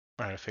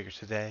Alright, I figured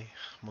today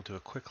we'll do a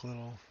quick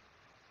little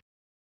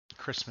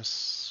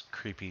Christmas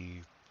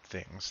creepy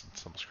things.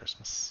 It's almost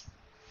Christmas.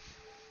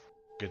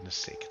 Goodness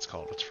sake, it's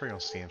called. It's free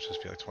on Steam, it's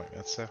supposed to be like 20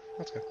 minutes, so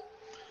let's go.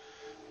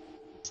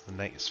 The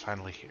night is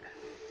finally here.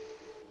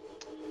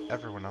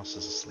 Everyone else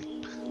is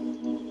asleep.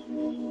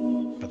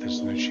 But there's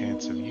no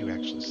chance of you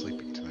actually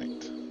sleeping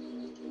tonight.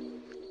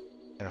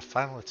 In a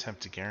final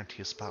attempt to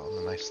guarantee a spot on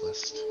the nice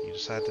list, you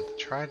decided to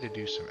try to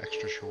do some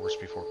extra chores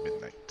before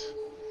midnight.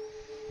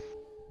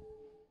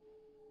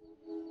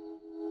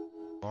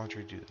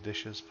 Laundry, do the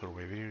dishes, put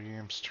away video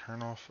games,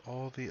 turn off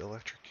all the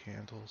electric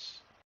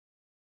candles,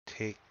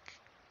 take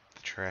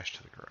the trash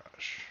to the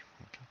garage.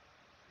 Okay.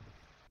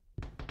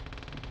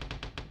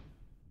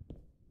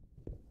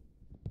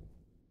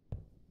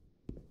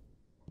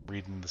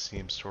 Reading the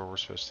CM store, we're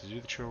supposed to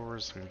do the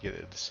chores, we get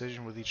a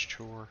decision with each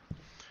chore,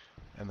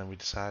 and then we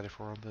decide if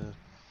we're on the,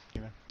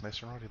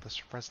 nicer naughty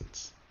list for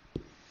presents.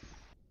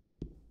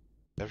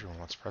 Everyone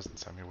wants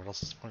presents. I mean, what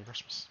else is the point of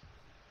Christmas?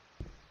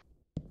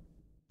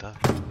 Duh.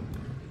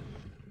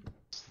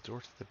 It's the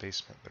door to the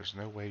basement. There's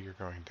no way you're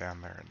going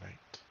down there at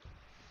night.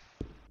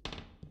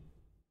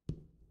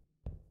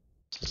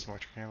 Is this an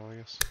electric candle, I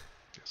guess?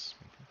 Yes.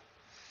 Okay.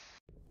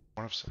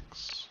 1 of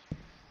 6.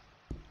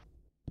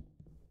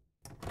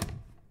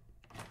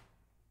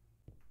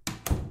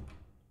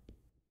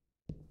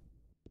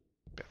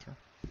 Bathroom.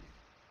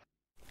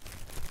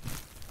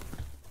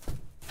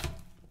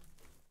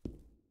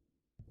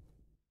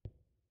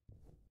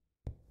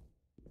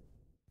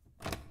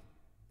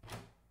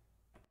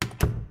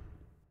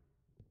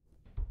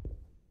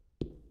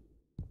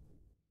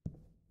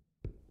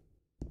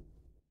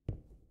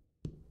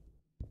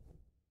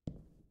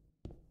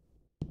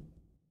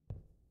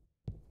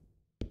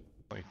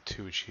 Only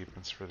 2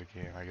 achievements for the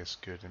game, I guess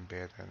good and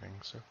bad ending,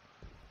 so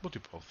we'll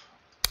do both.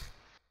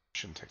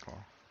 Shouldn't take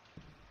long.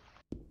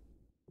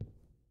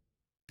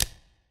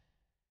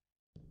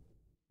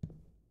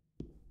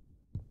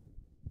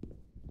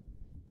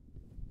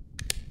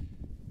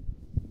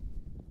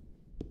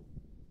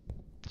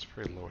 It's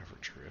pretty low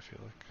effort tree, I feel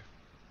like.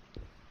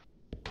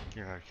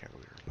 You're not a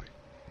candelier light.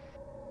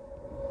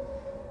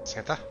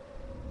 Santa?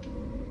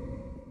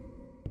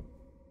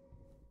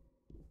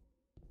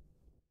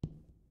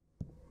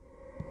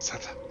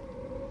 Santa.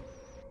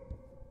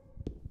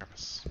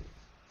 Krampus.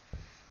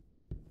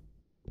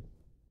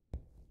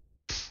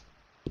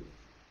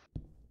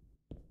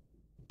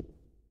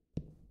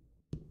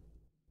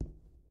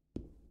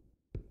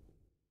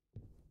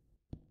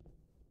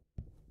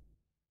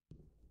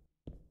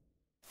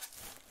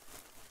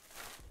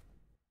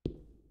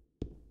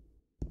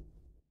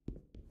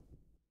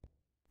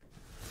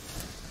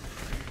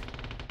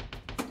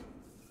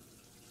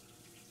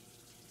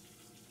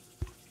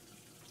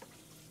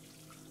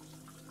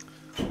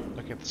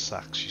 Look at the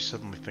socks. You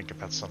suddenly think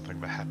about something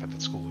that happened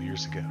at school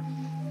years ago.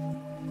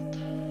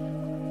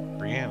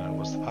 Brianna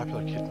was the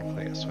popular kid in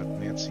class, with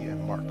Nancy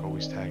and Mark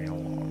always tagging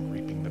along,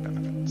 reaping the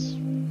benefits.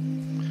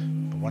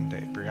 But one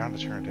day, Brianna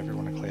turned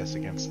everyone in class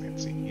against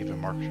Nancy, even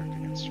Mark turned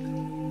against her.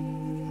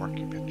 Mark,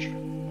 you bitch.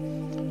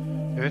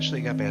 Eventually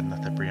it got bad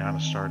enough that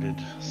Brianna started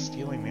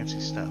stealing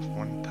Nancy's stuff.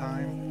 One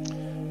time,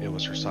 it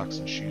was her socks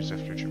and shoes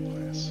after gym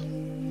class.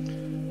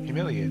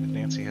 Humiliated,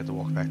 Nancy had to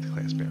walk back to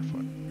class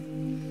barefoot.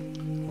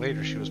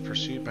 Later, she was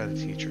pursued by the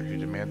teacher, who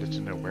demanded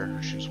to know where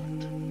her shoes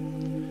went.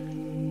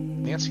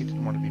 Nancy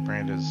didn't want to be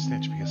branded as a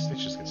snitch because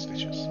snitches get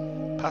stitches,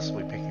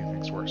 possibly making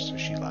things worse, so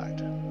she lied.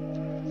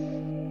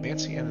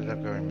 Nancy ended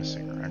up going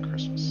missing around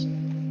Christmas.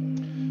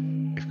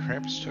 If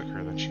Krampus took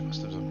her, then she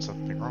must have done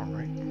something wrong,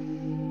 right?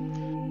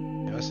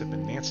 It must have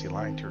been Nancy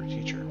lying to her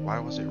teacher. Why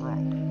was it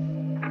wrong?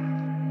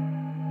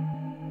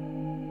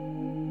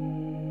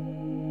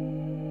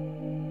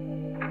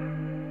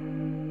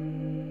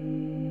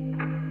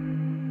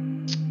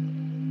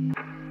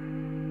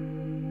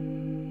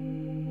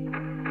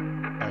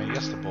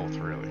 Yes to both,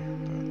 really,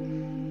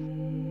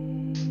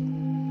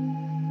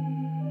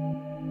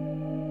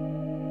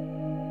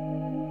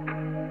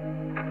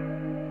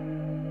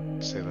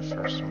 but say the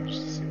first one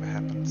just to see what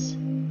happens.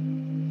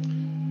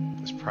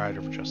 There's pride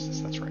over justice,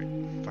 that's right.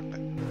 Fuck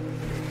that.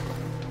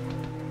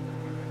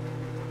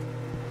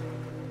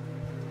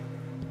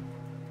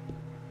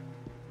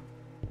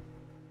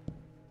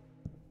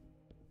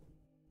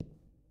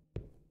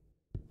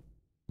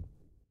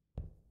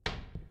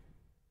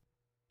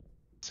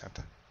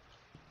 Santa.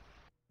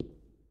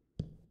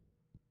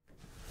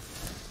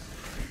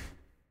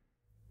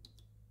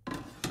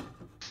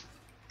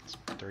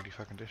 Dirty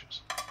fucking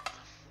dishes.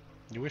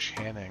 You wish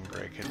Hannah and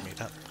Greg had made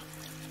up.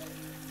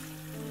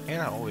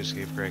 Hannah always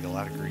gave Greg a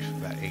lot of grief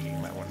about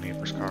egging that one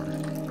neighbor's car.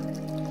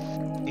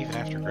 Even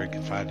after Greg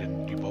confided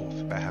in you both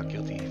about how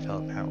guilty he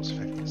felt and how it was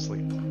affecting his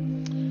sleep.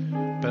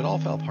 But it all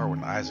fell apart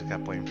when Isaac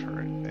got blamed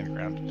for it and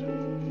grounded.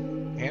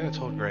 Hannah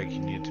told Greg he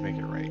needed to make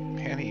it right.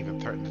 Hannah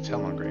even threatened to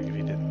tell on Greg if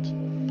he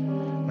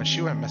didn't. When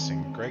she went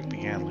missing, Greg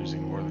began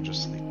losing more than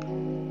just sleep.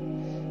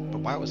 But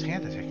why was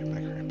Hannah taken by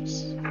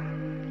Krampus?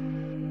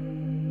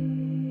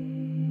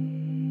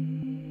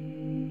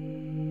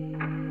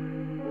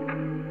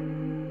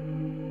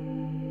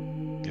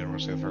 we'll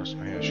say the first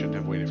one. Yeah, I shouldn't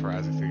have waited for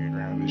Isaac to get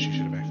grounded. She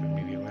should have acted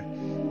immediately.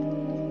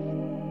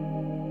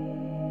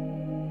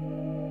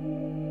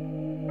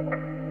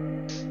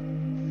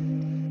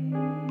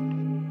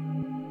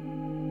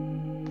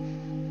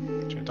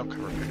 Don't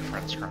cover up your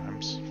friend's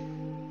crimes.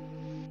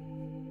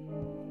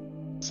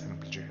 Send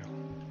him to jail.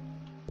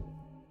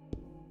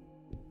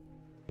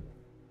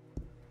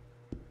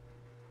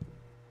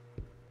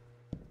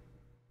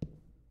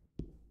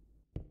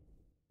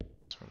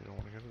 So we don't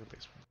want to go to the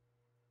basement.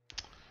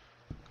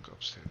 We'll go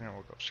upstairs. No,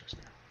 we'll go upstairs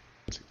now.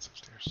 Let's see what's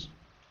upstairs.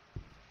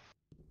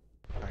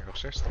 Can I go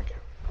upstairs? Thank you.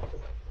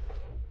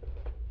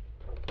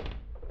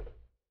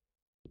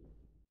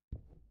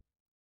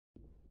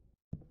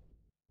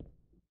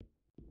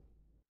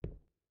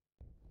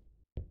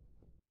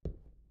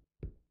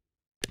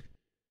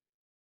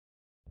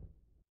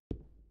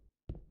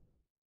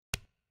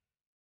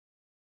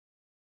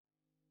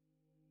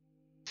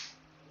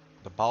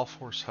 The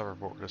Balforce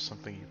hoverboard is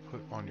something you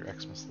put on your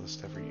Xmas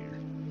list every year.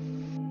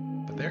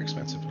 But they're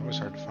expensive and always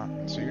hard to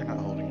find, so you're not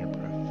holding your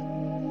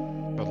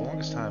breath. For the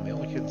longest time, the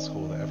only kid in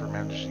school that ever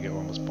managed to get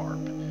one was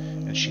Barb,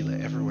 and she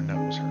let everyone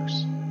know it was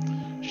hers.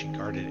 She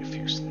guarded it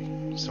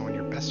fiercely, so when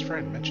your best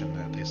friend mentioned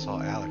that they saw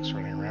Alex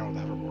running around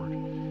with a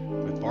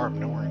hoverboard, with Barb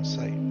nowhere in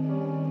sight,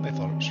 they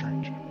thought it was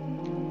strange.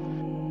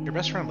 Your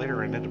best friend later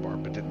ran into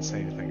Barb but didn't say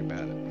anything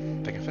about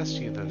it. They confessed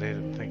to you that they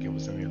didn't think it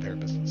was any of their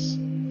business.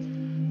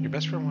 Your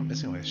best friend went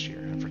missing last year,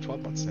 and for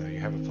 12 months now you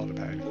haven't thought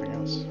about anything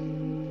else.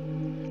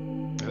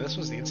 If this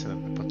was the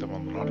incident that put them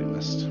on the naughty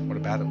list, what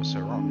about it was so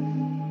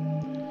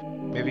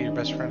wrong? Maybe your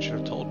best friend should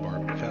have told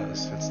Barb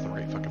because it's the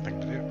right fucking thing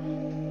to do.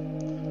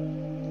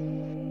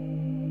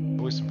 It's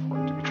always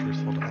important to be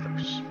truthful to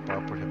others.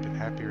 Barb would have been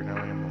happier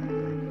knowing him more.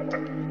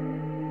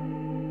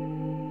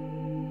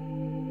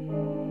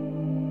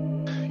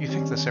 You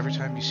think this every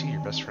time you see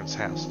your best friend's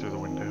house through the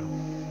window.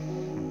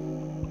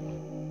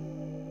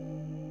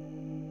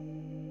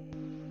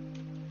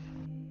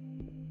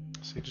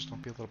 So you just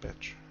don't be a little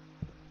bitch.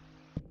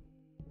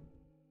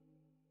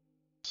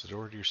 It's the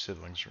door to your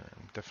siblings'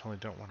 room. Definitely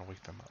don't want to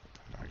wake them up.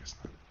 No, I guess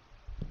not.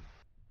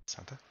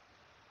 Santa?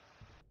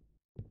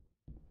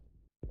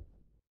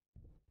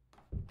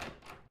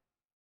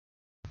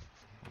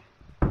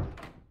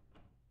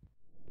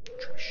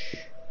 Trash.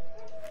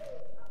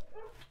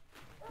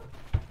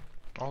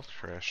 All the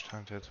trash.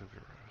 Time to head to the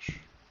garage.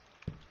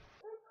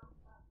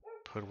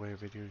 Put away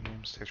video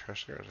games. Take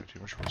trash to the garage. I do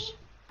much worse.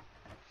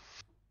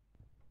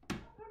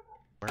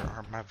 Where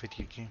are my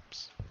video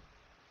games?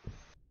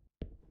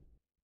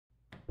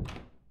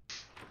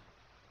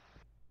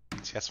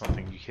 See, that's one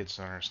thing you kids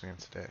don't understand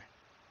today.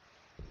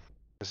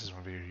 This is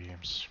when video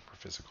games were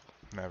physical.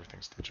 Now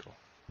everything's digital.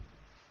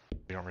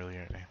 We don't really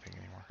own anything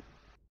anymore.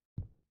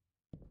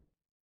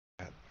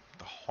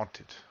 The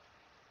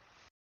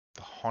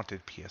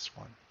haunted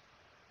PS1.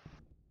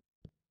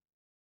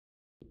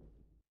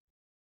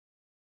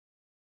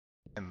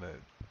 And the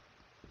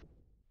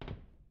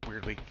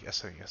weirdly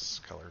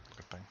SNES colored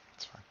thing.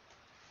 It's fine.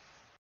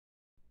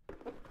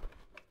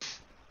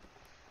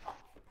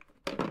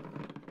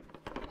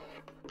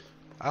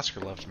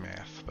 Oscar loved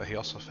math, but he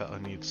also felt a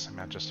need to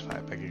somehow justify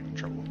it by getting in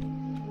trouble.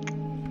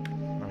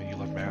 I mean, you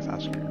love math,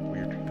 Oscar, you're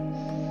weird.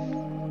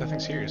 Nothing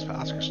serious, but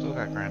Oscar still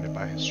got grounded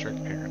by his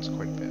strict parents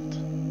quite a bit.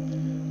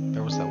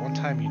 There was that one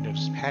time you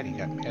noticed Patty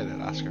got mad at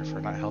Oscar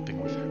for not helping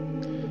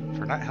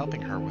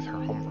her with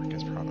her homework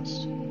as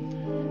promised.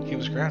 He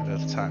was grounded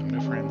at the time,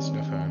 no friends,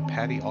 no phone.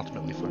 Patty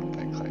ultimately flunked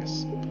that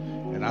class,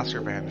 and Oscar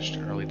vanished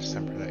in early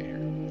December that year.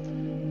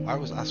 Why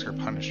was Oscar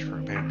punished for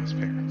abandoning his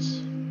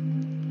parents?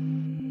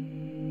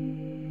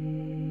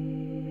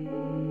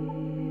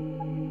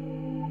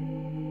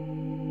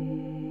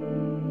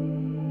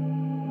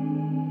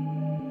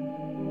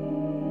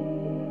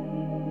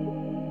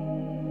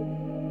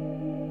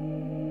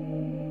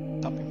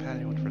 Helping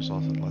Patty would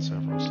result in less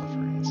overall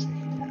suffering and seeking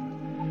it.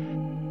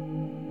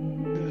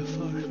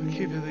 Fuck, the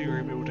key to the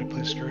agreement would have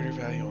placed greater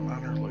value on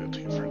honor,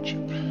 loyalty, and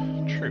friendship.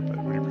 True, but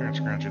when your parents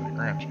ground you, they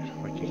ground you.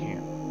 Like, you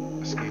can't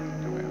escape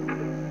and go out.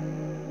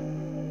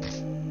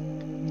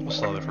 We'll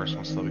slow the first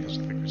one still because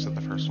I think we said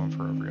the first one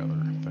for every other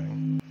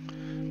thing.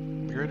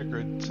 The greater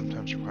good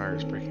sometimes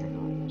requires breaking the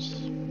rules.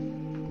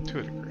 To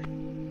a degree.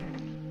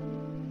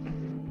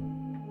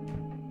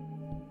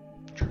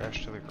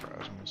 Trash to the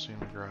garage. I'm assuming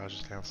the garage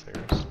is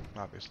downstairs,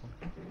 obviously.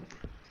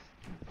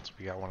 So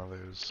we got one of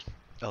those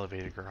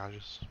elevated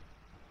garages.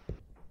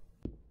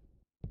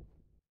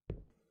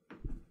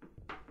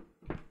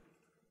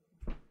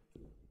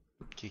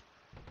 Key.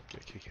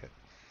 Get a key hit.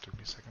 Give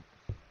me a second.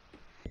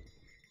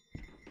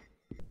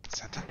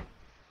 Santa.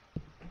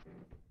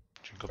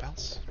 Jingle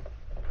bells.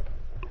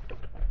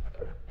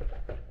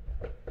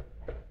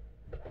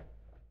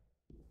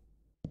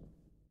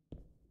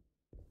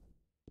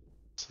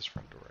 It's this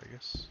front door, I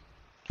guess.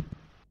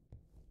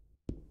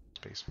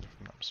 Basement, if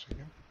I'm not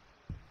mistaken.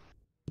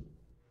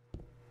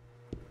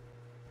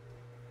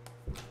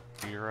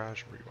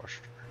 Garage, where you wash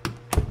your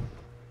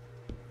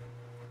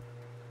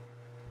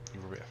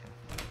your bathroom.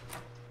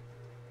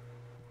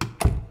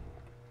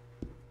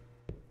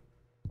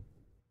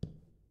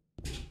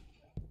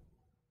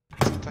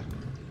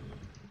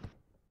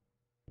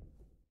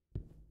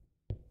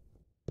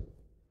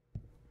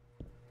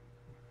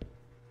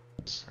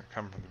 It's gonna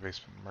come from the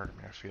basement and murder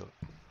me, I feel it.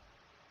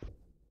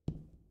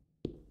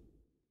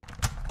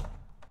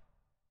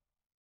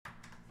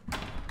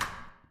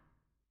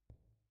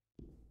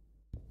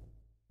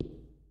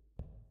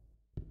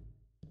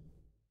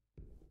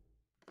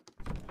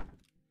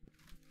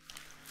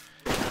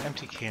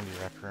 Empty candy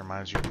wrapper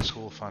reminds you of the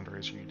school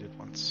fundraiser you did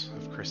once,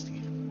 of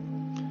Christy.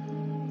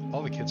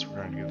 All the kids were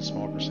going to get a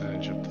small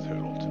percentage of the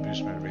total to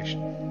boost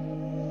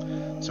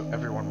motivation, so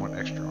everyone went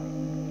extra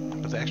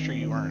on. But the extra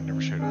you earned never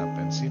showed up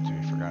and seemed to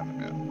be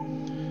forgotten about.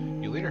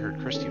 You later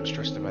heard Christy was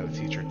trusted by the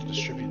teacher to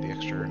distribute the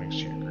extra earnings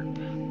to your group.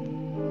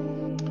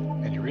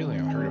 And you really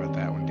only heard about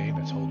that when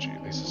Dana told you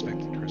they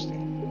suspected Christy.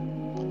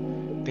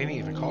 Dana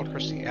even called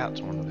Christy out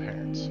to one of the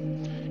parents.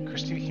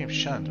 Christy became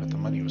shunned, but the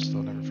money was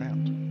still never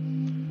found.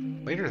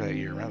 Later that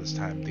year, around this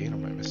time, Dana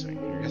went missing.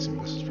 You're guessing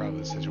this was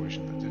probably the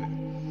situation that did it.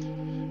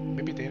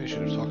 Maybe Dana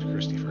should have talked to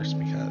Christy first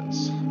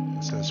because,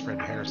 instead of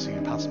spreading heresy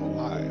and possible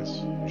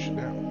lies, you should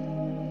know.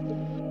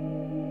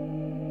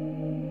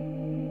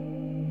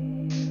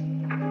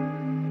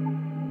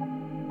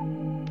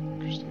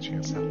 Christy a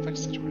chance to help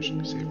fix the situation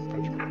to save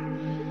Punchbowl.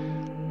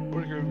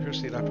 Would have given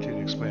Christy an opportunity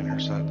to explain her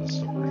side of the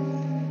story.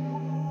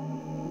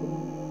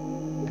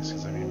 Yes,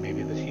 because I mean,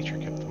 maybe the teacher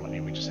kept the money.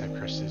 We just have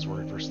Christy's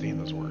word versus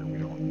Dana's word. We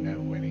don't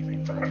know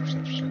anything for 100%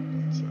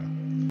 certain, so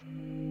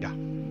yeah.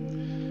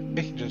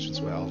 Making judgments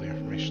about all the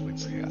information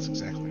leads to chaos,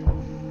 exactly.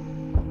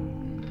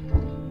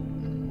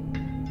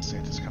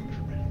 Santa's coming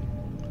for me.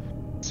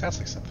 Sounds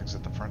like something's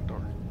at the front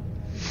door.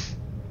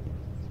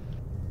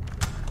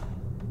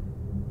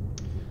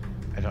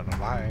 I don't know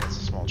why, as a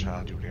small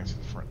child, you would answer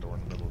the front door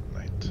in the middle of the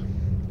night.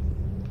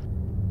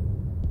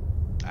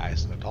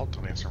 As an adult,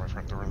 don't answer my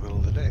front door in the middle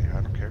of the day.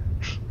 I don't care.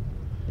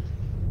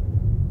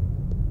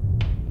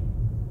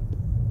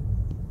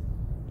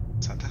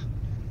 Santa?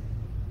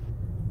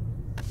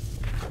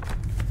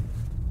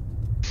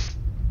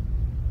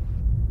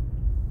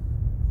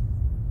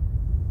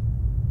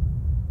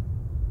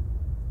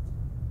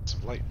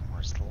 Some light.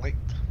 Where's the light?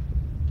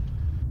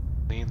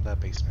 In the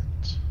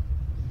basement.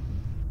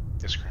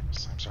 Yes,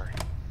 Krampus. I'm sorry.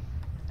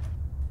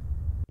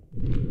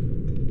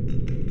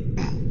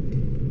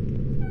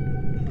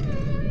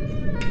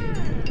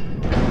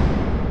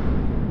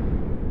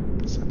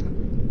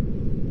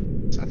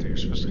 Santa, you're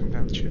supposed to come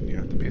down the chimney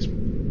out the basement.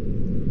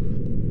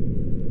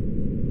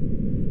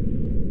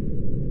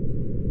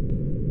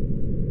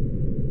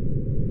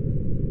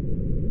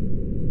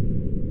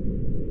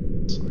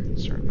 Slightly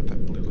concerned about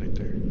that blue light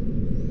there.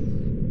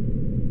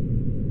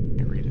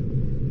 Can't read it.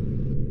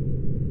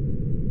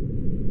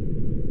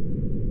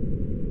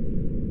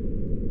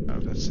 Oh,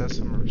 that says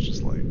something or it's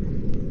just light.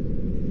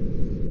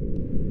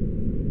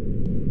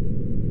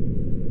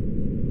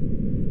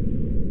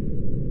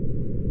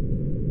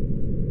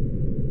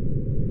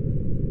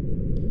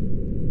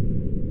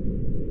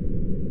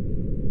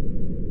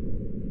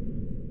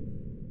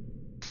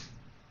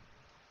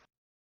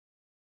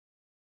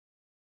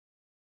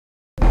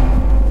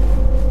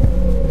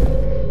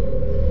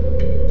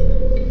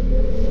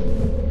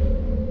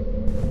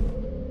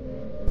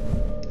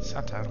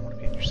 Santa, I don't want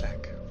to be in your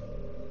sack.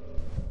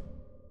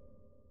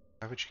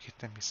 Why would you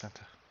kidnap me,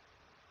 Santa?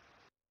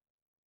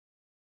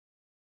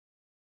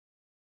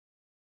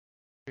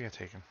 We got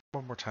taken.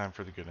 One more time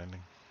for the good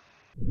ending.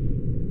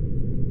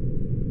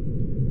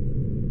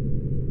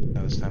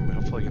 Now this time we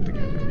hopefully get the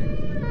good ending.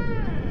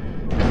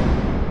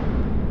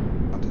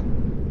 Santa.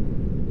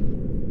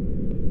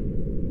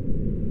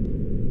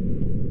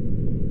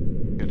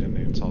 Good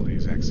ending, it's all the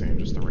exact same,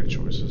 just the right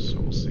choices, so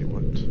we'll see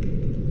what...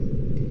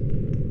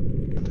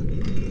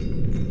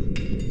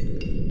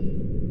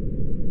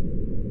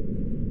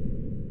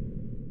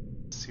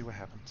 See what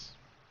happens.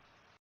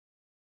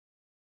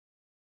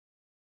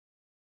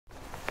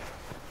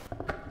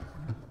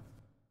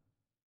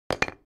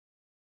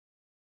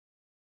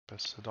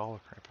 Krampus, a dollar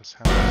Krampus,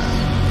 how nice.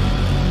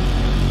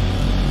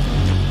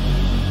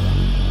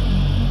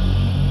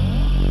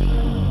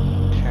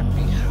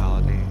 Happy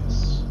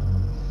holidays.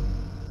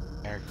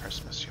 Merry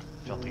Christmas, you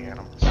filthy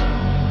animals.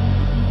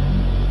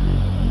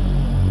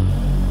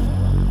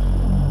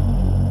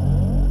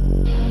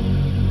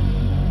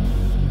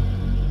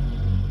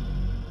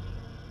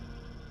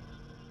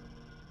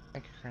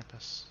 Thank you,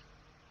 Krampus.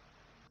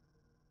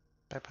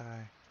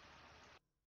 Bye-bye.